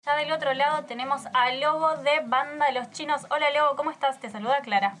del otro lado tenemos a Lobo de Banda Los Chinos. Hola Lobo, ¿cómo estás? Te saluda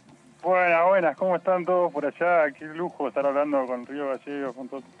Clara. Buenas, ¿cómo están todos por allá? Qué lujo estar hablando con Río Gallegos, con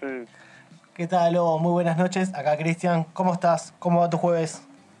todos ustedes. ¿Qué tal, Lobo? Muy buenas noches. Acá Cristian. ¿Cómo estás? ¿Cómo va tu jueves?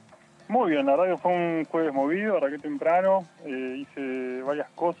 Muy bien, la verdad que fue un jueves movido, arranqué temprano, hice varias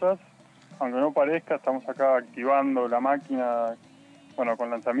cosas. Aunque no parezca, estamos acá activando la máquina, bueno, con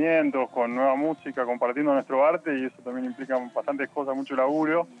lanzamientos, con nueva música, compartiendo nuestro arte, y eso también implica bastantes cosas, mucho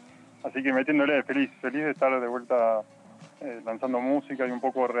laburo. Así que metiéndole, feliz de estar de vuelta lanzando música y un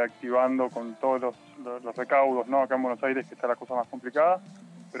poco reactivando con todos los recaudos, ¿no? Acá en Buenos Aires, que está la cosa más complicada,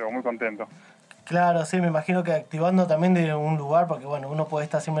 pero muy contento. Claro, sí, me imagino que activando también de un lugar, porque bueno, uno puede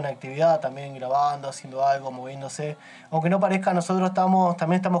estar siempre en actividad, también grabando, haciendo algo, moviéndose. Aunque no parezca, nosotros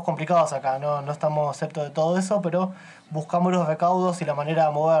también estamos complicados acá, no estamos excepto de todo eso, pero buscamos los recaudos y la manera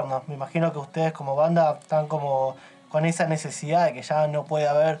de movernos. Me imagino que ustedes como banda están como con esa necesidad de que ya no puede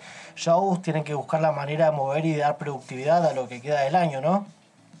haber shows, tienen que buscar la manera de mover y de dar productividad a lo que queda del año, ¿no?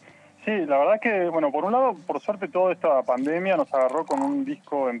 Sí, la verdad que, bueno, por un lado, por suerte toda esta pandemia nos agarró con un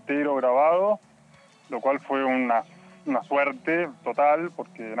disco entero grabado, lo cual fue una suerte total,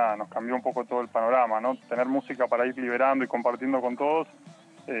 porque nada, nos cambió un poco todo el panorama, ¿no? Tener música para ir liberando y compartiendo con todos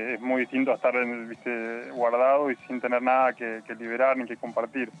es muy distinto a estar guardado y sin tener nada que liberar ni que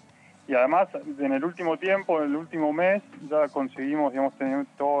compartir. Y además, en el último tiempo, en el último mes, ya conseguimos, digamos, tener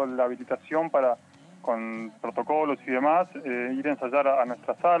toda la habilitación para, con protocolos y demás, ir a ensayar a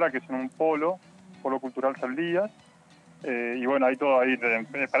nuestra sala, que es en un polo cultural Saldías. Y bueno, ahí todo ahí,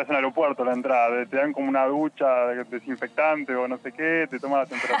 parece un aeropuerto la entrada, te dan como una ducha desinfectante o no sé qué, te toman la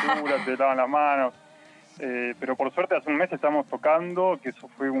temperatura, te lavan las manos. Pero por suerte hace un mes estamos tocando, que eso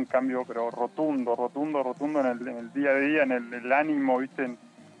fue un cambio pero rotundo en el día a día, en el ánimo, ¿viste?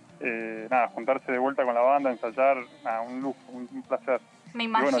 Nada, juntarse de vuelta con la banda, ensayar, nada, un lujo, un placer. Me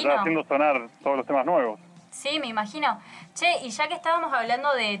imagino. Y bueno, ya haciendo sonar todos los temas nuevos. Sí, me imagino. Che, y ya que estábamos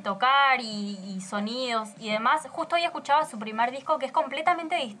hablando de tocar y sonidos y demás, justo hoy escuchaba su primer disco que es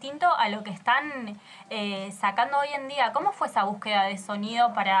completamente distinto a lo que están sacando hoy en día. ¿Cómo fue esa búsqueda de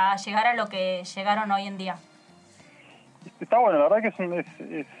sonido para llegar a lo que llegaron hoy en día? Está bueno, la verdad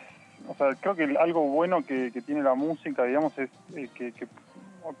que o sea, creo que algo bueno que tiene la música, digamos, es que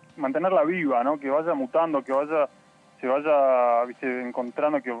mantenerla viva, ¿no? Que vaya mutando, que se vaya, viste,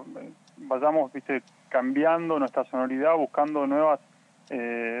 encontrando, que vayamos, viste, cambiando nuestra sonoridad, buscando nuevas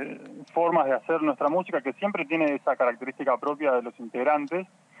formas de hacer nuestra música, que siempre tiene esa característica propia de los integrantes,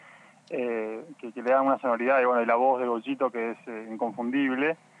 que le dan una sonoridad, y bueno, y la voz de Goyito, que es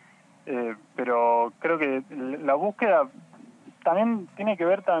inconfundible. Pero creo que la búsqueda también tiene que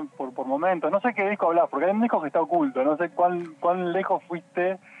ver por momentos. No sé qué disco hablas, porque hay un disco que está oculto. No sé cuán lejos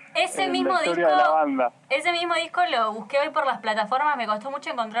fuiste en la historia de la banda. Ese mismo disco lo busqué hoy por las plataformas. Me costó mucho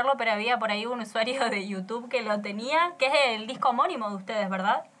encontrarlo, pero había por ahí un usuario de YouTube que lo tenía, que es el disco homónimo de ustedes,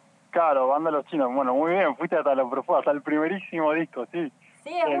 ¿verdad? Claro, Banda Los Chinos. Bueno, muy bien, fuiste hasta el primerísimo disco, sí.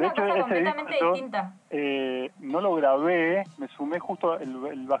 Sí, es una cosa completamente distinta. No lo grabé, me sumé justo,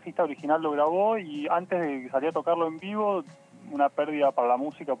 el bajista original lo grabó, y antes de salir a tocarlo en vivo, una pérdida para la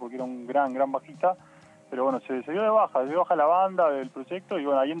música porque era un gran bajista, pero bueno, se dio de baja la banda del proyecto, y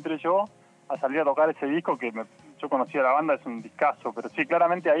bueno, ahí entré yo a salir a tocar ese disco que yo conocía la banda, es un discazo, pero sí,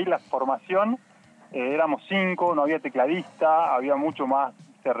 claramente ahí la formación, éramos 5, no había tecladista, había mucho más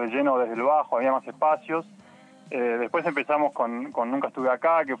relleno desde el bajo, había más espacios. Después empezamos con Nunca Estuve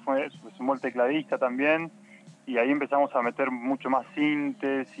Acá, que se sumó el tecladista también, y ahí empezamos a meter mucho más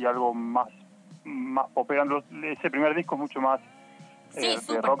sintes y algo más popero. Ese primer disco es mucho más sí,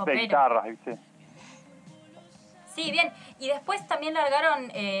 de rock popero, de guitarras, ¿viste? Sí, bien. Y después también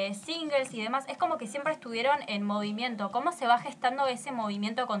largaron singles y demás. Es como que siempre estuvieron en movimiento. ¿Cómo se va gestando ese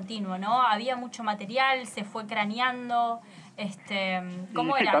movimiento continuo, no? Había mucho material, se fue craneando.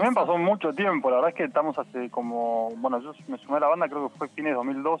 ¿Cómo era también eso? Pasó mucho tiempo. La verdad es que estamos hace como... Bueno, yo me sumé a la banda, creo que fue fines de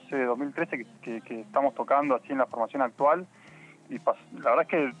 2012, 2013 que estamos tocando así en la formación actual. Y la verdad es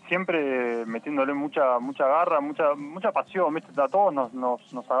que siempre metiéndole mucha garra, mucha pasión, ¿viste? A todos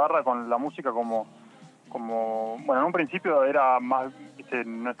nos agarra con la música como bueno, en un principio era más, ¿viste?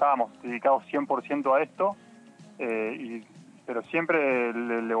 No estábamos dedicados 100% a esto, pero siempre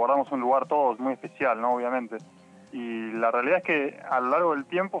le guardamos un lugar todos muy especial, ¿no? Obviamente. Y la realidad es que a lo largo del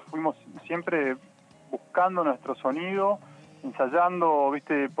tiempo fuimos siempre buscando nuestro sonido, ensayando,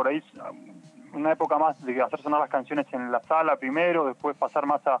 ¿viste? Por ahí una época más de hacer sonar las canciones en la sala primero, después pasar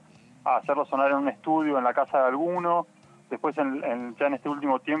más a hacerlo sonar en un estudio, en la casa de alguno, después ya en este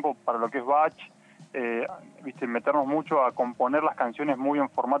último tiempo para lo que es Batch, viste, meternos mucho a componer las canciones muy en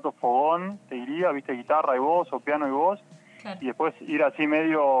formato fogón, te diría, viste, guitarra y voz o piano y voz, Claro. y después ir así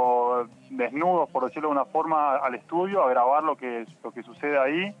medio desnudos, por decirlo de una forma, al estudio a grabar lo que sucede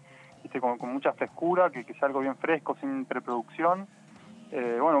ahí, ¿viste? Con mucha frescura, que sea algo bien fresco, sin preproducción.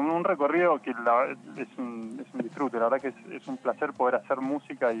 Bueno, un recorrido que es un disfrute, la verdad que es un placer poder hacer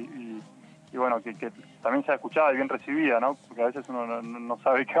música y bueno, que también sea escuchada y bien recibida, ¿no? Porque a veces uno no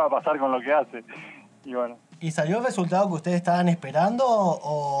sabe qué va a pasar con lo que hace. Y bueno. ¿Y salió el resultado que ustedes estaban esperando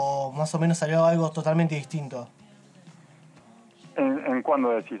o más o menos salió algo totalmente distinto? ¿En cuándo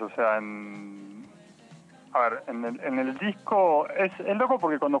decís? O sea, a ver, en el disco es loco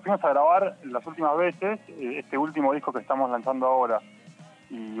porque cuando fuimos a grabar las últimas veces, este último disco que estamos lanzando ahora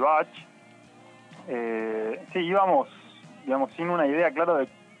y Batch, sí, íbamos, digamos, sin una idea clara de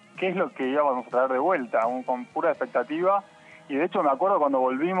qué es lo que íbamos a traer de vuelta, con pura expectativa. Y de hecho me acuerdo cuando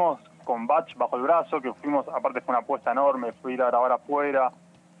volvimos con Batch bajo el brazo, que fuimos, aparte fue una apuesta enorme, fue ir a grabar afuera,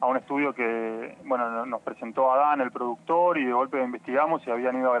 a un estudio que, bueno, nos presentó Adán, el productor, y de golpe investigamos y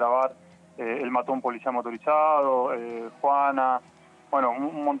habían ido a grabar Él mató a un policía motorizado, Juana, bueno,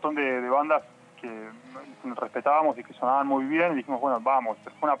 un montón de bandas que respetábamos y que sonaban muy bien, y dijimos, bueno, vamos,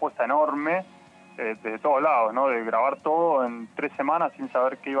 fue una apuesta enorme de todos lados, ¿no? De grabar todo en 3 semanas sin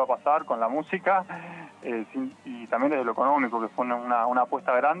saber qué iba a pasar con la música, y también desde lo económico, que fue una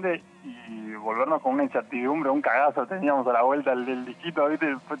apuesta grande, y volvernos con una incertidumbre, un cagazo teníamos a la vuelta del disquito,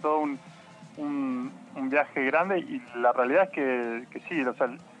 ¿viste? Fue todo un viaje grande, y la realidad es que sí, o sea,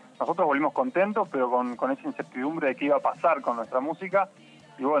 nosotros volvimos contentos, pero con esa incertidumbre de qué iba a pasar con nuestra música,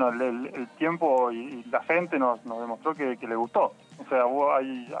 y bueno, el tiempo y la gente nos demostró que le gustó. O sea,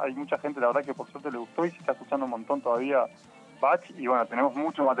 hay mucha gente, la verdad, que por suerte le gustó y se está escuchando un montón todavía Batch, y bueno, tenemos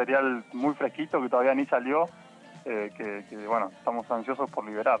mucho material muy fresquito que todavía ni salió, que bueno, estamos ansiosos por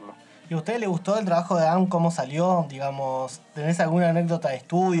liberarlo. ¿Y a usted le gustó el trabajo de Adam, cómo salió? Digamos, ¿tenés alguna anécdota de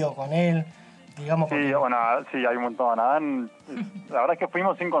estudio con él? Digamos, Sí, porque... bueno, sí, hay un montón. Adán, la verdad es que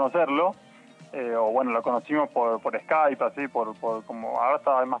fuimos sin conocerlo, o bueno, lo conocimos por Skype, así, por como ahora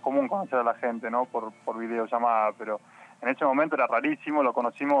está más común conocer a la gente, ¿no? Por videollamada, pero en ese momento era rarísimo, lo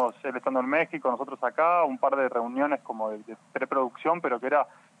conocimos él estando en México, nosotros acá, un par de reuniones como de preproducción, pero que era,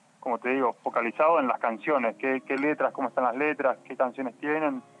 como te digo, focalizado en las canciones, qué letras, cómo están las letras, qué canciones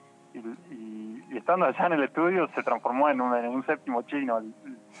tienen, y estando allá en el estudio se transformó en un séptimo chino.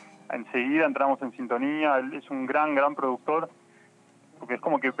 Enseguida entramos en sintonía, él es un gran productor, porque es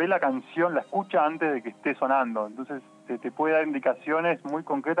como que ve la canción, la escucha antes de que esté sonando, entonces te puede dar indicaciones muy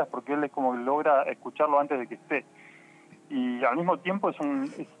concretas porque él es como que logra escucharlo antes de que esté. Y al mismo tiempo es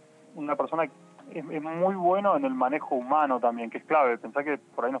una persona que es muy bueno en el manejo humano también, que es clave. Pensá que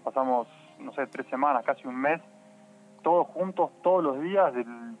por ahí nos pasamos, no sé, 3 semanas, casi un mes, todos juntos, todos los días, del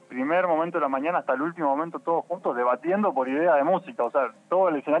primer momento de la mañana hasta el último momento, todos juntos, debatiendo por ideas de música. O sea, todo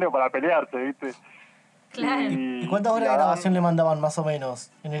el escenario para pelearse, ¿viste? Claro. ¿Y cuántas horas de grabación le mandaban más o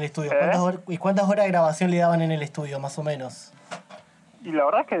menos en el estudio? ¿Eh? ¿Cuántas horas de grabación le daban en el estudio, más o menos? Y la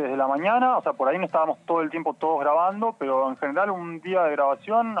verdad es que desde la mañana, o sea, por ahí no estábamos todo el tiempo todos grabando, pero en general un día de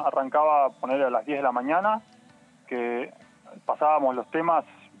grabación arrancaba a poner a las 10 de la mañana, que pasábamos los temas,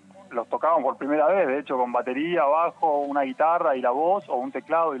 los tocábamos por primera vez, de hecho, con batería, bajo, una guitarra y la voz, o un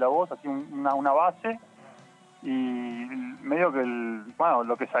teclado y la voz, así una base, y medio que bueno,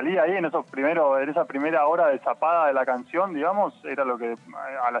 lo que salía ahí en esa primera hora de zapada de la canción, digamos, era lo que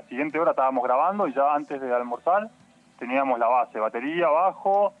a la siguiente hora estábamos grabando, y ya antes de almorzar teníamos la base, batería,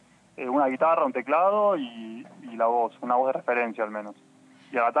 bajo, una guitarra, un teclado y la voz, una voz de referencia al menos.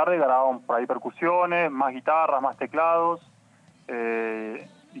 Y a la tarde grabábamos por ahí percusiones, más guitarras, más teclados,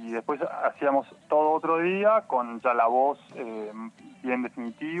 y después hacíamos todo otro día con ya la voz bien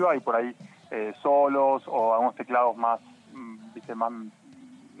definitiva, y por ahí solos o algunos teclados más, viste, más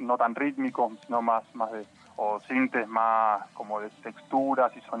no tan rítmicos, sino más de, o sintes más como de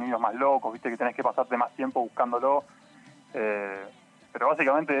texturas y sonidos más locos, viste, que tenés que pasarte más tiempo buscándolo. Pero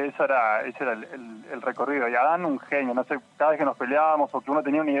básicamente ese era el recorrido. Y Adán, un genio, no sé, cada vez que nos peleábamos o que uno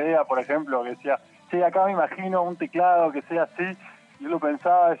tenía una idea, por ejemplo, que decía, sí, acá me imagino un teclado que sea así, y yo lo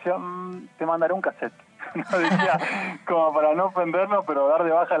pensaba, decía, te mandaré un cassette. No decía, como para no ofendernos, pero dar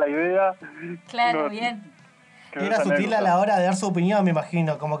de baja la idea. Claro, no, bien. Era sutil a la hora de dar su opinión, me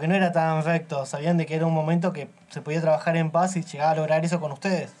imagino, como que no era tan recto, sabían de que era un momento que se podía trabajar en paz y llegar a lograr eso con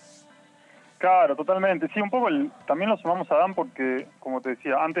ustedes. Claro, totalmente. Sí, un poco también lo sumamos a Dan porque, como te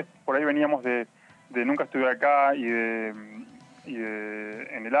decía, antes por ahí veníamos de Nunca Estuve Acá y de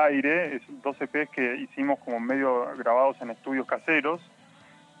En el Aire, es 2 EPs que hicimos como medio grabados en estudios caseros,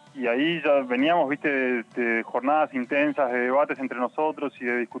 y ahí ya veníamos, viste, de jornadas intensas, de debates entre nosotros y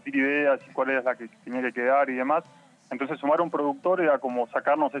de discutir ideas y cuál era la que tenía que quedar y demás. Entonces sumar un productor era como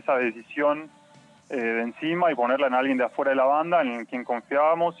sacarnos esa decisión de encima y ponerla en alguien de afuera de la banda, en quien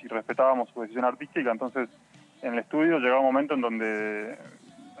confiábamos y respetábamos su decisión artística. Entonces, en el estudio llegaba un momento en donde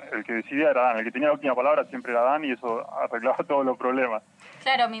el que decidía era Dan, el que tenía la última palabra siempre era Dan, y eso arreglaba todos los problemas.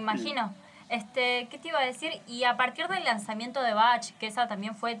 Claro, me imagino. ¿Qué te iba a decir? Y a partir del lanzamiento de Bach, que esa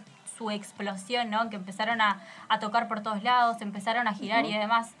también fue su explosión, ¿no? Que empezaron a tocar por todos lados, empezaron a girar y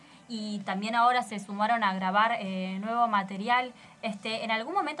demás, y también ahora se sumaron a grabar nuevo material. ¿En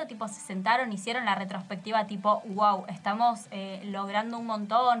algún momento tipo se sentaron, hicieron la retrospectiva tipo, wow, estamos logrando un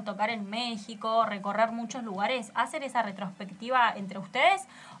montón, tocar en México, recorrer muchos lugares? ¿Hacen esa retrospectiva entre ustedes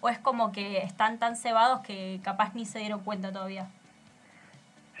o es como que están tan cebados que capaz ni se dieron cuenta todavía?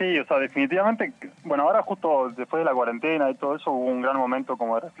 Sí, o sea, definitivamente, bueno, ahora justo después de la cuarentena y todo eso hubo un gran momento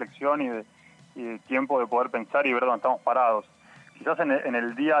como de reflexión y de tiempo de poder pensar y ver dónde estamos parados. Quizás en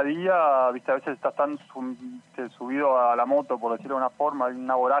el día a día, viste, a veces estás tan subido a la moto, por decirlo de una forma, hay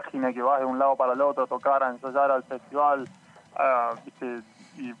una vorágine que vas de un lado para el otro a tocar, a ensayar al festival, viste,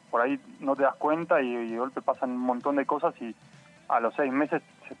 y por ahí no te das cuenta y de golpe pasan un montón de cosas y a los 6 meses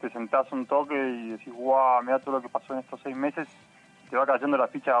te sentás un toque y decís, wow, mira todo lo que pasó en estos 6 meses, te va cayendo la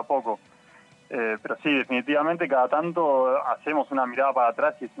ficha de a poco. Pero sí, definitivamente cada tanto hacemos una mirada para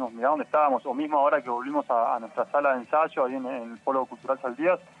atrás y decimos, mirá dónde estábamos, o mismo ahora que volvimos a nuestra sala de ensayo ahí en el Polo Cultural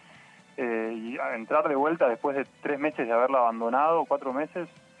Saldías, y a entrar de vuelta después de 3 meses de haberla abandonado, 4 meses,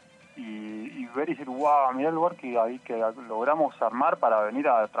 y ver y decir, wow, mirá el lugar que logramos armar para venir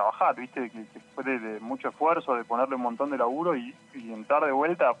a trabajar, viste, que fue de mucho esfuerzo, de ponerle un montón de laburo y entrar de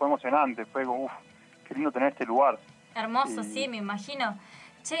vuelta fue emocionante, fue como, uff, qué lindo tener este lugar. Hermoso, sí, me imagino.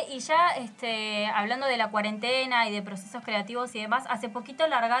 Che, y ya hablando de la cuarentena y de procesos creativos y demás, hace poquito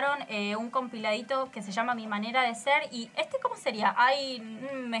largaron un compiladito que se llama Mi Manera de Ser. ¿Y ¿cómo sería? ¿Ay,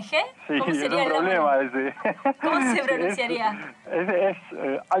 MG? Sí, ¿Cómo sería es un problema ese. ¿Cómo se pronunciaría?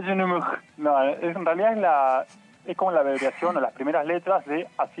 No, en realidad es como la abreviación o las primeras letras de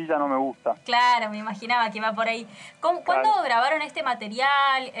Así ya no me gusta. Claro, me imaginaba que iba por ahí. ¿Cuándo grabaron este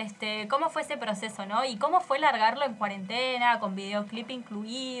material? ¿Cómo fue ese proceso, no? ¿Y cómo fue largarlo en cuarentena, con videoclip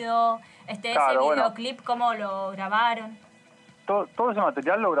incluido? Ese videoclip, ¿cómo lo grabaron? Todo ese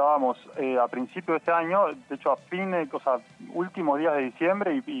material lo grabamos a principios de este año, de hecho a últimos días de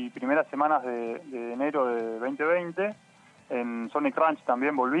diciembre y primeras semanas de enero de 2020. En Sonic Ranch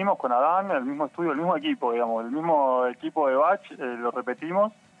también volvimos con Adán, el mismo estudio, el mismo equipo, digamos, el mismo equipo de Bach, lo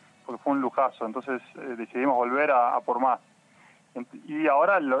repetimos porque fue un lujazo, entonces decidimos volver a por más. Y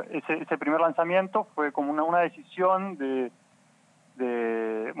ahora ese primer lanzamiento fue como una decisión de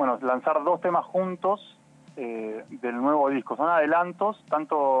lanzar 2 temas juntos del nuevo disco. Son adelantos,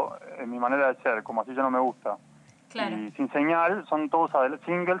 tanto en Mi Manera de Ser como Así ya no me gusta. Claro. Y Sin Señal son todos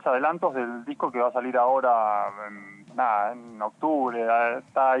singles, adelantos del disco que va a salir ahora en octubre.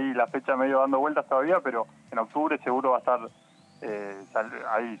 Está ahí la fecha medio dando vueltas todavía, pero en octubre seguro va a estar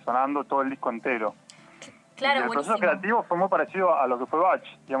ahí sonando todo el disco entero. Claro, y el proceso creativo fue muy parecido a lo que fue Bach,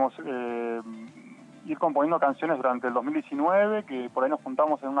 digamos, ir componiendo canciones durante el 2019, que por ahí nos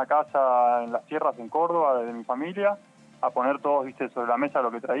juntamos en una casa en las sierras en Córdoba de mi familia, a poner todos, viste, sobre la mesa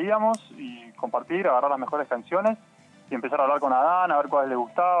lo que traíamos y compartir, agarrar las mejores canciones y empezar a hablar con Adán, a ver cuáles le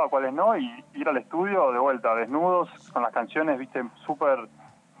gustaba, cuáles no, y ir al estudio de vuelta, desnudos, con las canciones, viste, súper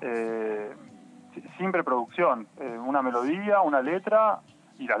sin preproducción, una melodía, una letra,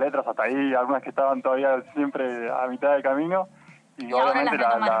 y las letras hasta ahí, algunas que estaban todavía siempre a mitad de camino, y obviamente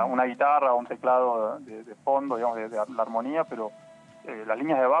una guitarra o un teclado de fondo, digamos, de la armonía, pero las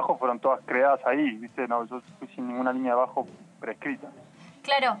líneas de bajo fueron todas creadas ahí, ¿viste? No, yo fui sin ninguna línea de bajo prescrita.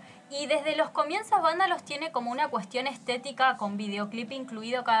 Claro, y desde los comienzos Vándalos tiene como una cuestión estética con videoclip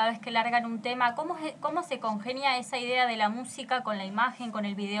incluido cada vez que largan un tema. ¿Cómo se congenia esa idea de la música con la imagen, con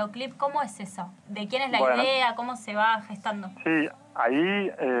el videoclip? ¿Cómo es eso? ¿De quién es la idea? ¿Cómo se va gestando? Sí,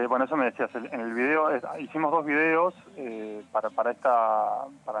 ahí, eso me decías, en el video, hicimos 2 videos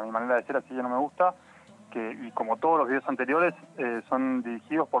para Mi Manera de Ser, Así ya no me gusta, y como todos los videos anteriores, son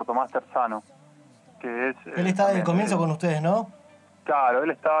dirigidos por Tomás Terzano, que es... Él está desde el comienzo con ustedes, ¿no? Claro,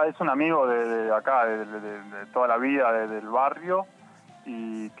 es un amigo de acá, de toda la vida, del barrio,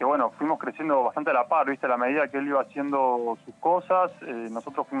 y que bueno, fuimos creciendo bastante a la par, ¿viste? A la medida que él iba haciendo sus cosas,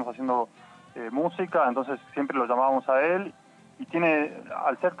 nosotros fuimos haciendo música, entonces siempre lo llamábamos a él, y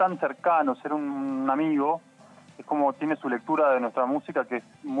al ser tan cercano, ser un amigo, es como tiene su lectura de nuestra música que es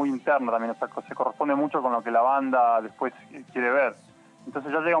muy interna también, o sea, se corresponde mucho con lo que la banda después quiere ver.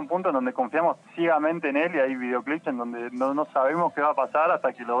 Entonces ya llega un punto en donde confiamos ciegamente en él y hay videoclips en donde no sabemos qué va a pasar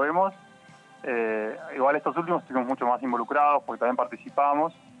hasta que lo vemos. Igual estos últimos estuvimos mucho más involucrados porque también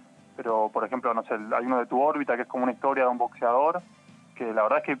participamos, pero por ejemplo, no sé, hay uno de Tu órbita que es como una historia de un boxeador, que la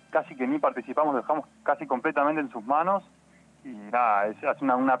verdad es que casi que ni participamos, lo dejamos casi completamente en sus manos. Y nada,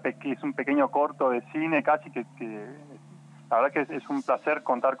 es un pequeño corto de cine casi que la verdad que es un placer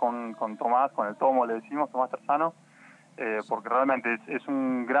contar con Tomás, con el Tomo le decimos, Tomás Terzano, porque realmente es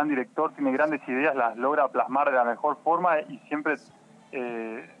un gran director, tiene grandes ideas, las logra plasmar de la mejor forma y siempre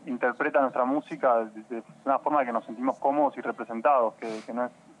interpreta nuestra música de una forma que nos sentimos cómodos y representados, que no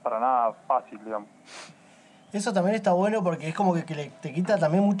es para nada fácil, digamos. Eso también está bueno porque es como que te quita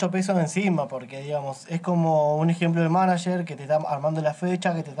también mucho peso encima, porque digamos, es como un ejemplo de manager que te está armando la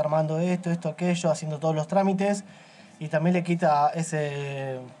fecha, que te está armando esto, aquello, haciendo todos los trámites, y también le quita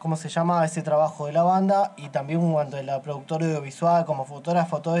ese, ¿cómo se llama? Ese trabajo de la banda, y también cuando el productor audiovisual, como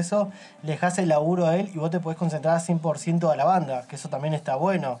fotógrafo, todo eso, le dejas el laburo a él y vos te podés concentrar 100% a la banda, que eso también está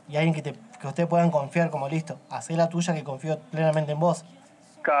bueno, y alguien que ustedes puedan confiar como listo, hacé la tuya que confío plenamente en vos.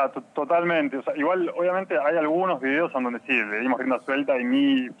 Claro, totalmente. O sea, igual, obviamente, hay algunos videos en donde sí, le dimos rienda suelta y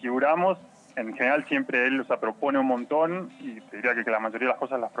ni figuramos. En general, siempre él, propone un montón y te diría que la mayoría de las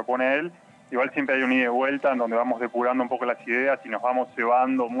cosas las propone él. Igual siempre hay un ida y vuelta en donde vamos depurando un poco las ideas y nos vamos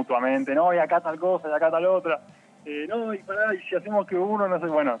cebando mutuamente. No, y acá tal cosa, y acá tal otra. No, y pará, y si hacemos que uno, no sé.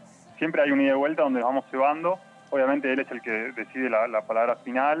 Bueno, siempre hay un ida y vuelta donde nos vamos cebando. Obviamente, él es el que decide la palabra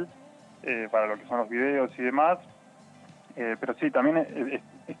final para lo que son los videos y demás. Pero sí, también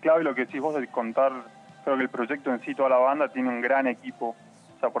es clave lo que decís vos de contar. Creo que el proyecto en sí, toda la banda, tiene un gran equipo.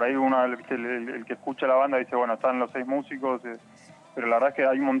 O sea, por ahí uno, ¿viste? El que escucha la banda dice, bueno, están los 6 músicos, pero la verdad es que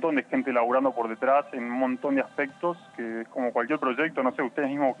hay un montón de gente laburando por detrás en un montón de aspectos, que es como cualquier proyecto, no sé, ustedes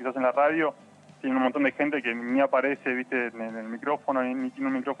mismos quizás en la radio, tienen un montón de gente que ni aparece, ¿viste? En el micrófono, ni tiene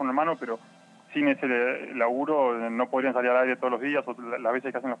un micrófono en mano, pero sin ese laburo no podrían salir al aire todos los días o las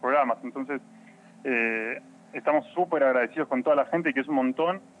veces que hacen los programas. Entonces, estamos súper agradecidos con toda la gente, que es un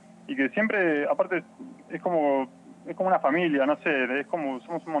montón, y que siempre, aparte, es como una familia, no sé, es como,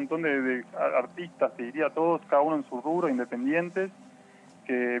 somos un montón de artistas, te diría todos, cada uno en su rubro, independientes,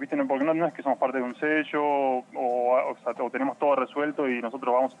 que, viste, porque no es que somos parte de un sello, o tenemos todo resuelto y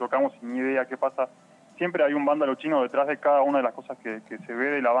nosotros vamos y tocamos sin ni idea qué pasa. Siempre hay un vándalo chino detrás de cada una de las cosas que se ve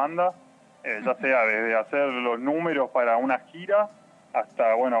de la banda, ya sea desde hacer los números para una gira,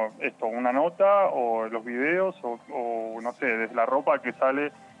 hasta, bueno, una nota, o los videos, o no sé, desde la ropa que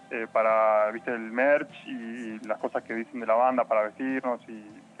sale para, viste, el merch y las cosas que dicen de la banda para vestirnos y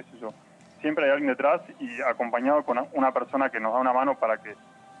qué sé yo. Siempre hay alguien detrás y acompañado con una persona que nos da una mano para que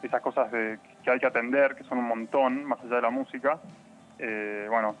esas cosas que hay que atender, que son un montón, más allá de la música,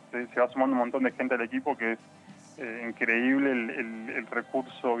 bueno, se va sumando un montón de gente al equipo que es increíble el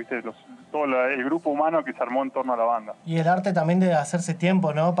recurso, ¿viste? Todo el grupo humano que se armó en torno a la banda. Y el arte también de hacerse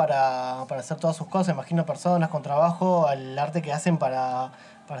tiempo, ¿no? Para hacer todas sus cosas. Imagino personas con trabajo, el arte que hacen para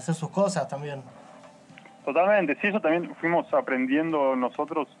hacer sus cosas también. Totalmente, sí, eso también fuimos aprendiendo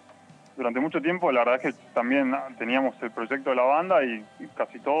nosotros durante mucho tiempo. La verdad es que también teníamos el proyecto de la banda y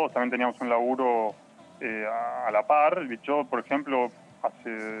casi todos también teníamos un laburo a la par. Yo, por ejemplo,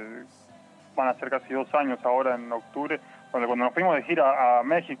 van a ser casi 2 años ahora en octubre, cuando nos fuimos de gira a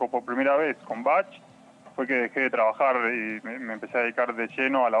México por primera vez con Bach, fue que dejé de trabajar y me empecé a dedicar de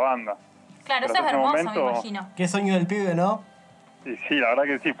lleno a la banda. Claro, eso es hermoso, me imagino. Qué sueño del pibe, ¿no? Y sí, la verdad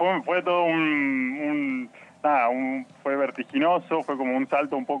que sí, fue todo fue vertiginoso, fue como un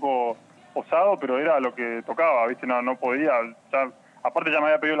salto un poco osado, pero era lo que tocaba, ¿viste? No podía, aparte ya me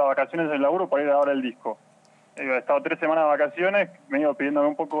había pedido las vacaciones del laburo para ir a grabar el disco. He estado 3 semanas de vacaciones, me he ido pidiéndome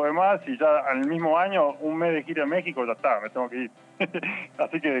un poco de más y ya al mismo año, 1 mes de gira en México, ya está, me tengo que ir.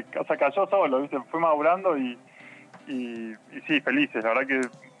 Así que, cayó solo, ¿viste? Fue madurando y sí, felices. La verdad que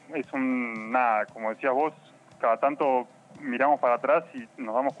es como decías vos, cada tanto miramos para atrás y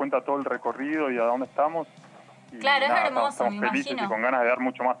nos damos cuenta de todo el recorrido y a dónde estamos. Y claro, es hermoso, estamos felices y con ganas de dar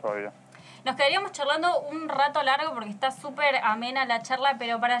mucho más todavía. Nos quedaríamos charlando un rato largo porque está súper amena la charla,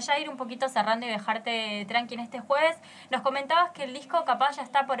 pero para ya ir un poquito cerrando y dejarte tranqui en este jueves, nos comentabas que el disco capaz ya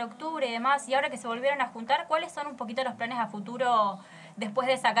está por octubre y demás, y ahora que se volvieron a juntar, ¿cuáles son un poquito los planes a futuro después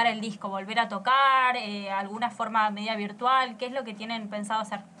de sacar el disco? ¿Volver a tocar? ¿Alguna forma media virtual? ¿Qué es lo que tienen pensado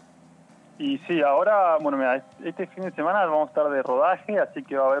hacer? Y sí, ahora, bueno, mira, este fin de semana vamos a estar de rodaje, así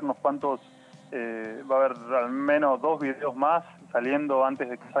que va a haber unos cuantos, va a haber al menos 2 videos más saliendo antes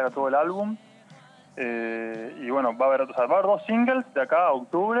de que salga todo el álbum. Y bueno, va a haber 2 singles de acá a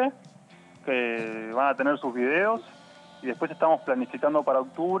octubre que van a tener sus videos, y después estamos planificando para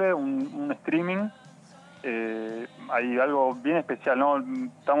octubre un streaming. Hay algo bien especial, ¿no?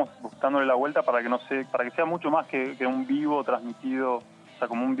 Estamos buscándole la vuelta para que sea mucho más que un vivo transmitido, o sea,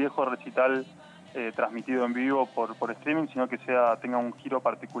 como un viejo recital transmitido en vivo por streaming, sino que tenga un giro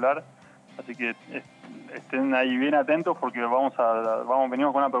particular. Así que estén ahí bien atentos porque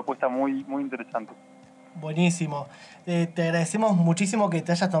venimos con una propuesta muy, muy interesante. Buenísimo. Te agradecemos muchísimo que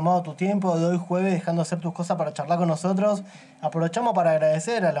te hayas tomado tu tiempo de hoy jueves dejando hacer tus cosas para charlar con nosotros. Aprovechamos para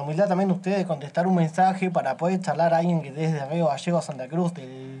agradecer a la humildad también de ustedes de contestar un mensaje para poder charlar a alguien que desde Río Gallegos a Santa Cruz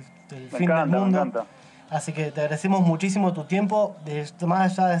del fin del mundo. Me encanta. Así que te agradecemos muchísimo tu tiempo.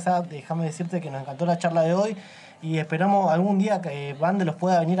 Más allá de esa, déjame decirte que nos encantó la charla de hoy y esperamos algún día que Bandelos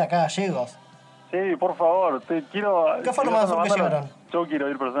pueda venir acá a Gallegos. Sí, por favor, quiero... ¿Qué fue lo más sur que llegaron? Yo quiero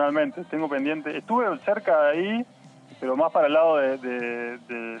ir personalmente, tengo pendiente. Estuve cerca de ahí, pero más para el lado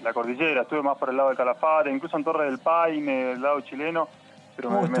de la cordillera. Estuve más para el lado de Calafate, incluso en Torre del Paine, el lado chileno.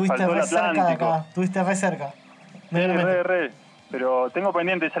 Pero me faltó el Atlántico. Estuviste re cerca. Sí, re. Pero tengo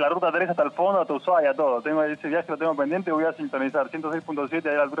pendiente, dice la ruta 3 hasta el fondo, hasta Ushuaia, todo. Ese viaje lo tengo pendiente, voy a sintonizar. 106.7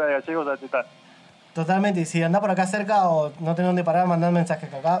 ahí a la altura de Gallegos, a tal. Totalmente, y si andás por acá cerca o no tenés dónde parar, mandá mensajes,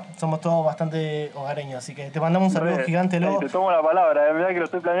 que acá somos todos bastante hogareños, así que te mandamos un saludo gigante, Lobo. Te tomo la palabra, mirá que lo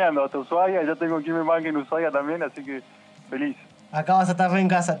estoy planeando, hasta Ushuaia, yo tengo quien me banque en Ushuaia también, así que feliz. Acá vas a estar re en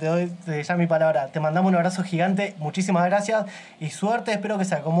casa, te doy ya mi palabra. Te mandamos un abrazo gigante, muchísimas gracias y suerte, espero que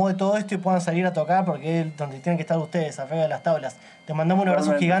se acomode todo esto y puedan salir a tocar porque es donde tienen que estar ustedes, arriba de las tablas. Te mandamos un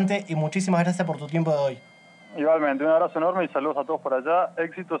abrazo gigante y muchísimas gracias por tu tiempo de hoy. Igualmente, un abrazo enorme y saludos a todos por allá,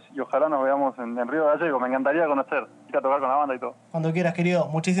 éxitos y ojalá nos veamos en Río Gallegos, me encantaría conocer, ir a tocar con la banda y todo. Cuando quieras, querido,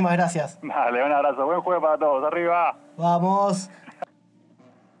 muchísimas gracias. Dale, un abrazo, buen jueves para todos, arriba. Vamos.